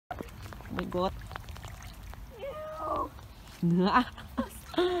my god. Nah.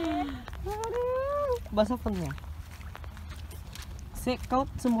 Basah pennya. Shake out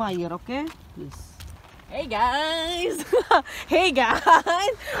semua air, oke? Okay? Yes. Hey guys! Hey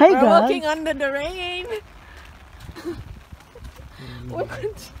guys! Hey We're guys! walking under the rain!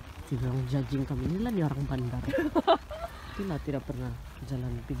 Tidak judging kami, inilah nih orang bandar. Kita tidak pernah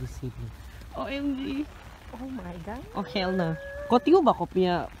jalan pergi sini. OMG! Oh my god! Oh hell nah. Kau tinggal ba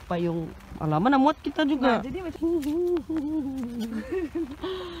punya payung alaman muat kita juga. Nah, jadi macam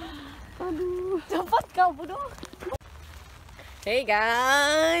aduh, cepat kau bodoh. Hey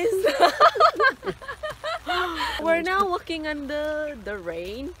guys! We're now walking under the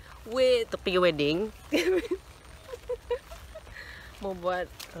rain with Tepi wedding. mau buat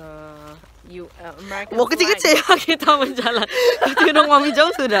American Mau kecil-kecil ya kita menjalan. Gunung Mami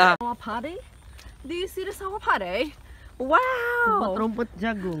jauh sudah. Sawah padi? Do you see the sawah padi? Wow! Rumput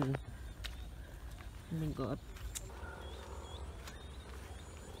jagung. Oh my god.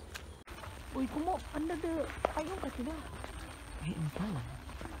 Uy, kumo under the payung ka sila. Entah lah.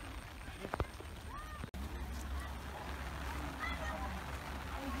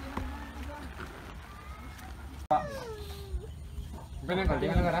 Bener kan?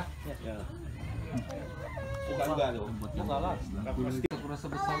 Tinggal negara? Ya. Bukan tuh. Salah. Aku rasa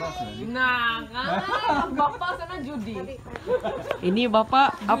bersalah sih. Nah, kan bapak sana judi. Ini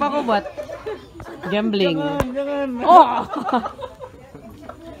bapak apa kau buat? Gambling. Jangan. Oh.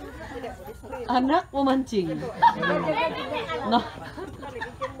 Anak memancing. Nah.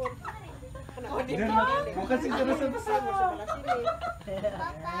 Bukan sih bersalah.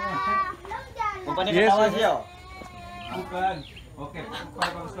 Bukannya ketawa sih yo. Bukan. Oke,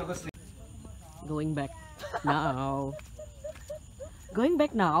 bagus. Going back now. Going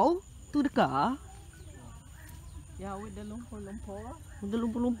back now to the car. Ya, with the lumpur-lumpur. Udah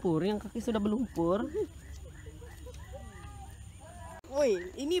lumpur-lumpur, yang kaki sudah berlumpur. Woi,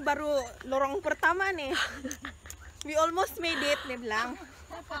 ini baru lorong pertama nih. We almost made it, nih bilang.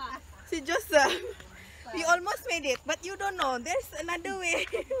 Si Joseph. We almost made it, but you don't know. There's another way.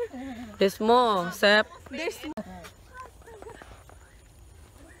 There's more, Sep. There's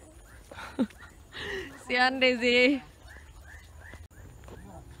Sian Daisy.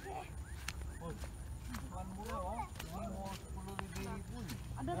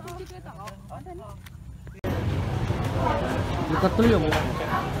 Buka tuyul.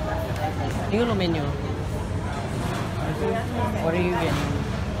 Ini lo menu. What are you getting?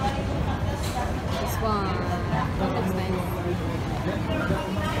 This one. Looks nice.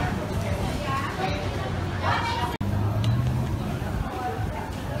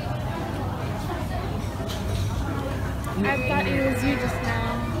 I thought it was you just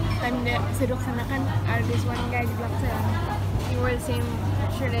now. Time that sedok sana kan ada this one guy di belakang. He wore the same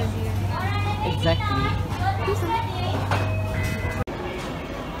shirt as you. Exactly. Bisa.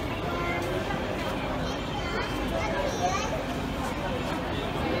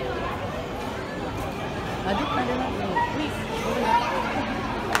 Adik ada lagi. Please.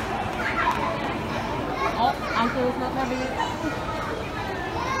 Oh, uncle is not having it.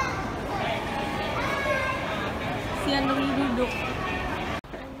 Sian lagi duduk.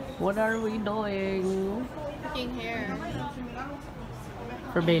 What are we doing? Picking hair.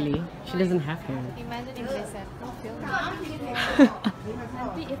 For Bailey, she doesn't have hair. Imagine if they said, "Don't film me."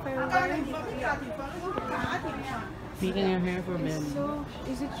 Nanti if I wear Picking your hair for Ben. so,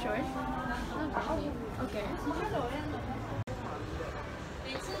 is it short? Not really. Okay.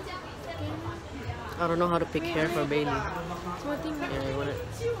 I don't know how to pick hair for Bailey. So what do you mean? Yeah, I wanna...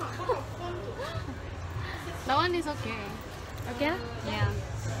 That one is okay. Okay? Yeah.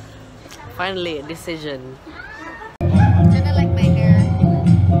 Finally, a decision. Kind of like my hair.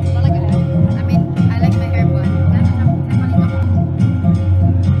 Not like a hair. I mean, I like my hair, but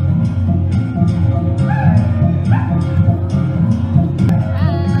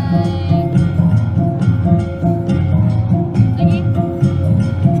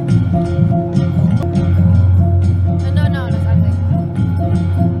no, that's ugly.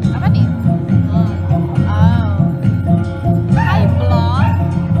 Apa nih? Oh. Hi, vlog.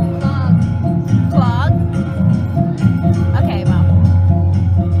 Vlog. Okay, well.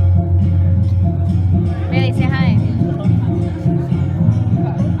 Bailey, say hi.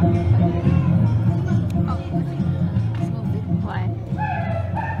 Oh. Why?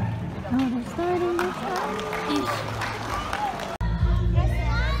 Oh, they're starting. Ish.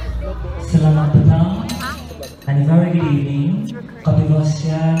 Selamat petang and a very good evening. Kami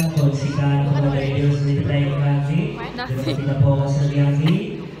bosnya kondisikan kepada radio sedikit lain nanti dengan kita bawa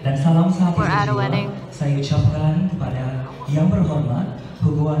selianti dan salam satu We're at a jiwa wedding. saya ucapkan kepada yang berhormat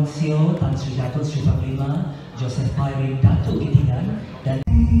Huguan Sio Tan Sri Datuk Sri Panglima Joseph Pairin Datuk Gitingan dan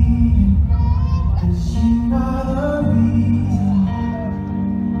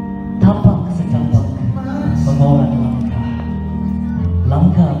tampak setampak mengorak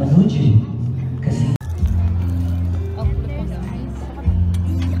langkah menuju ke sini.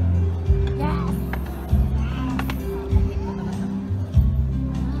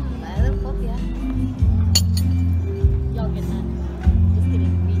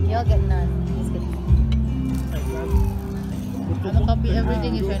 You'll get none. Just kidding. I'm gonna copy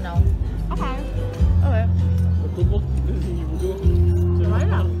everything you say now. Okay. Okay. Betul pun. Ini bodoh.